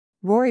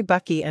Rorie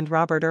Buckey and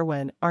Robert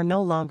Irwin are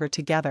no longer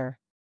together.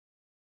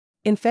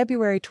 In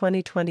February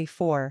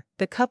 2024,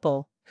 the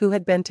couple, who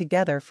had been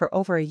together for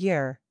over a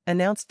year,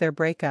 announced their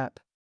breakup.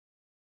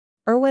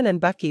 Irwin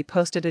and Buckey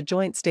posted a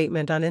joint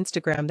statement on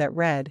Instagram that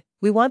read,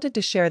 "We wanted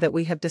to share that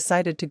we have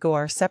decided to go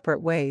our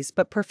separate ways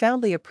but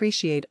profoundly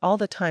appreciate all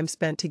the time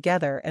spent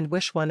together and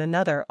wish one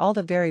another all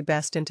the very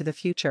best into the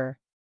future."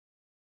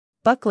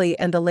 Buckley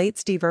and the late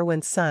Steve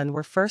Irwin's son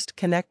were first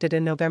connected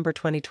in November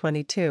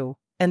 2022,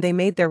 and they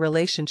made their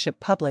relationship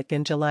public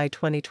in July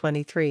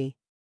 2023.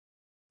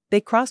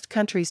 They crossed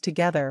countries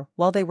together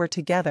while they were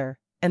together,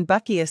 and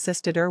Buckey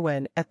assisted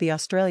Irwin at the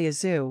Australia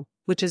Zoo,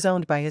 which is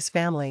owned by his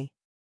family.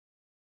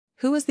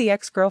 Who was the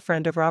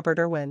ex-girlfriend of Robert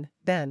Irwin,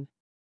 then?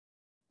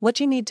 What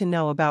you need to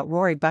know about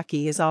Rorie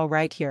Buckey is all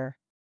right here.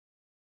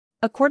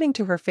 According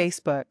to her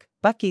Facebook,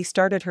 Buckey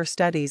started her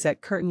studies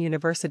at Curtin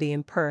University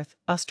in Perth,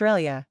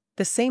 Australia,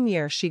 the same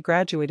year she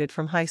graduated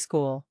from high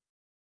school.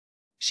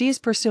 She is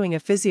pursuing a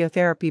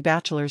physiotherapy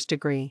bachelor's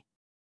degree.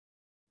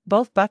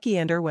 Both Buckey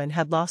and Irwin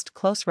had lost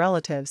close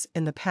relatives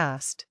in the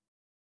past.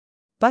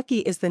 Buckey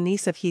is the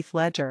niece of Heath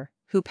Ledger,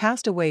 who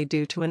passed away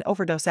due to an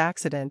overdose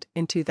accident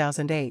in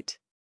 2008.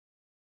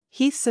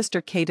 Heath's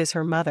sister Kate is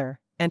her mother,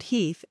 and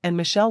Heath and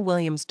Michelle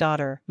Williams'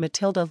 daughter,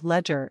 Matilda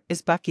Ledger,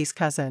 is Buckey's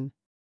cousin.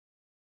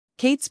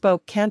 Kate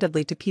spoke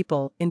candidly to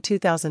People in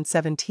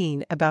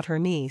 2017 about her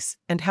niece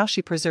and how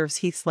she preserves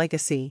Heath's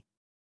legacy.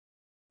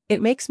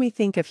 "It makes me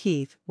think of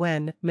Heath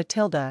when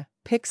Matilda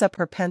picks up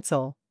her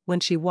pencil, when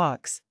she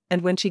walks,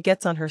 and when she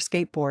gets on her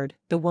skateboard,"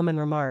 the woman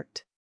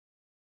remarked.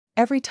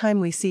 "Every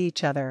time we see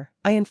each other,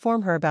 I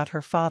inform her about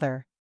her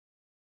father.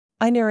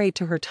 I narrate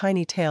to her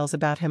tiny tales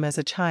about him as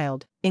a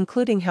child,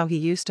 including how he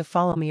used to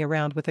follow me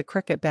around with a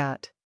cricket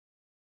bat."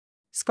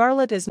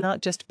 Scarlett is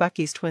not just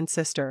Buckey's twin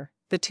sister,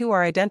 the two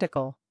are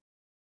identical.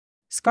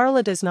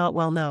 Scarlett is not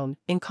well known,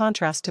 in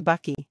contrast to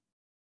Buckey.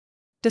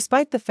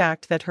 Despite the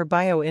fact that her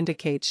bio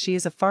indicates she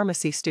is a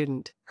pharmacy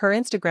student, her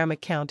Instagram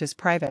account is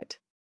private.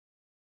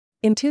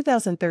 In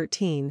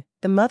 2013,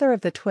 the mother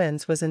of the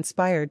twins was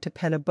inspired to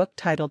pen a book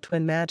titled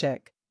Twin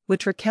Magic,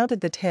 which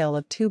recounted the tale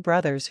of two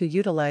brothers who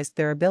utilized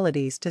their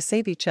abilities to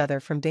save each other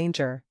from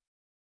danger.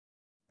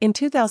 In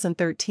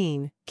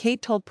 2013,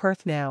 Kate told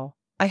Perth Now,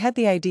 "I had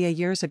the idea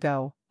years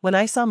ago, when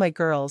I saw my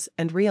girls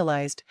and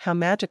realized how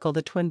magical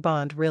the twin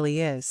bond really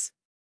is."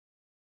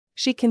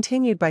 She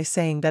continued by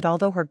saying that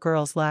although her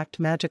girls lacked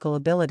magical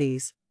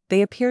abilities,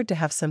 they appeared to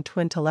have some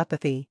twin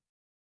telepathy.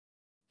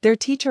 "Their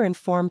teacher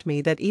informed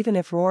me that even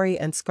if Rorie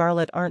and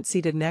Scarlett aren't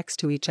seated next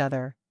to each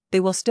other, they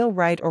will still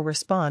write or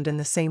respond in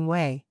the same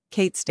way,"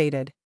 Kate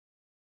stated.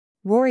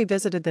 Rorie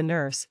visited the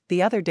nurse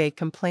the other day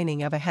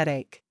complaining of a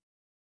headache.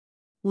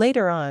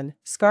 Later on,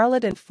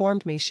 Scarlett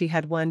informed me she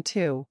had one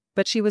too,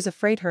 but she was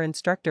afraid her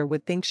instructor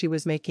would think she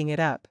was making it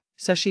up,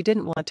 so she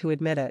didn't want to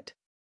admit it.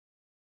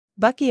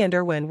 Buckey and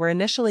Irwin were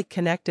initially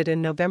connected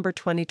in November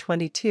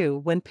 2022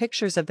 when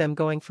pictures of them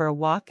going for a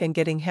walk and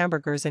getting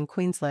hamburgers in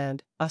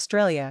Queensland,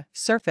 Australia,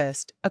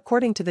 surfaced,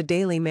 according to the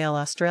Daily Mail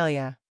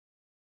Australia.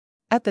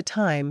 At the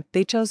time,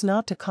 they chose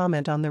not to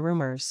comment on the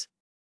rumors.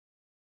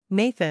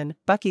 Nathan,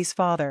 Buckey's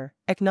father,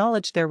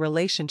 acknowledged their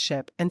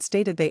relationship and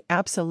stated they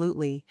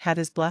absolutely had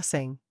his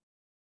blessing.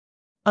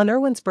 On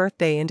Irwin's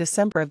birthday in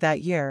December of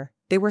that year,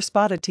 they were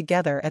spotted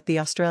together at the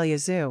Australia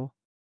Zoo.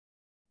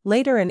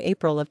 Later in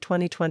April of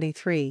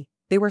 2023,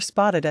 they were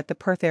spotted at the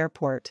Perth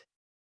airport.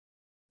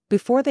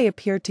 Before they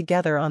appeared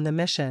together on the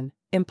Mission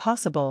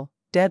Impossible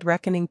Dead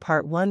Reckoning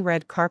Part 1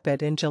 red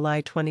carpet in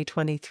July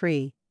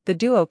 2023, the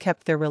duo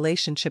kept their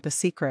relationship a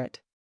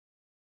secret.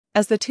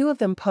 As the two of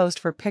them posed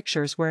for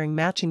pictures wearing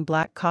matching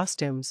black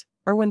costumes,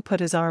 Irwin put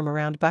his arm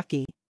around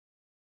Buckey.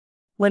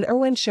 When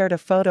Irwin shared a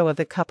photo of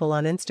the couple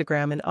on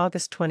Instagram in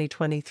August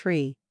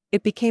 2023,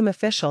 it became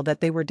official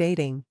that they were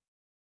dating.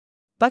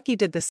 Buckey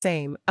did the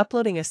same,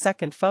 uploading a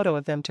second photo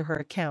of them to her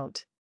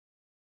account.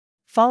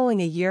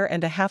 Following a year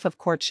and a half of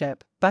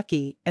courtship,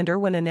 Buckey and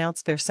Irwin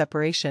announced their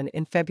separation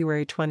in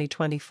February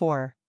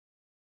 2024.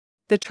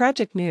 The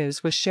tragic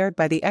news was shared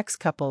by the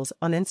ex-couples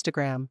on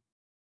Instagram.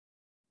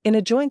 In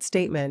a joint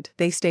statement,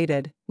 they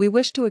stated, "We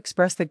wish to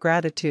express the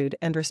gratitude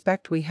and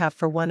respect we have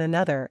for one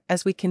another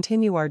as we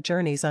continue our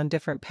journeys on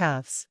different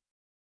paths.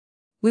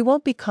 We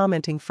won't be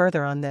commenting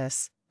further on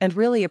this, and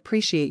really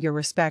appreciate your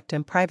respect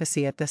and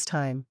privacy at this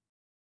time."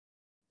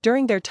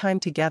 During their time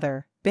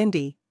together,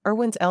 Bindi,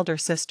 Irwin's elder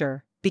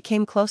sister,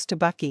 became close to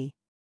Buckey.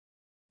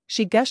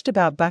 She gushed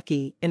about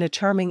Buckey in a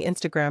charming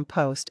Instagram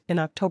post in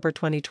October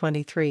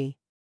 2023.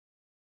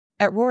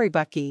 At Rorie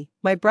Buckey,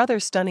 "My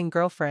brother's stunning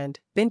girlfriend,"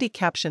 Bindi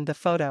captioned the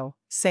photo,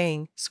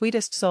 saying,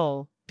 "Sweetest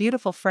soul,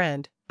 beautiful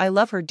friend, I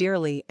love her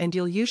dearly," and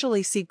you'll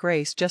usually see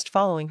Grace just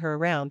following her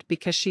around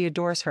because she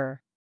adores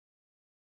her.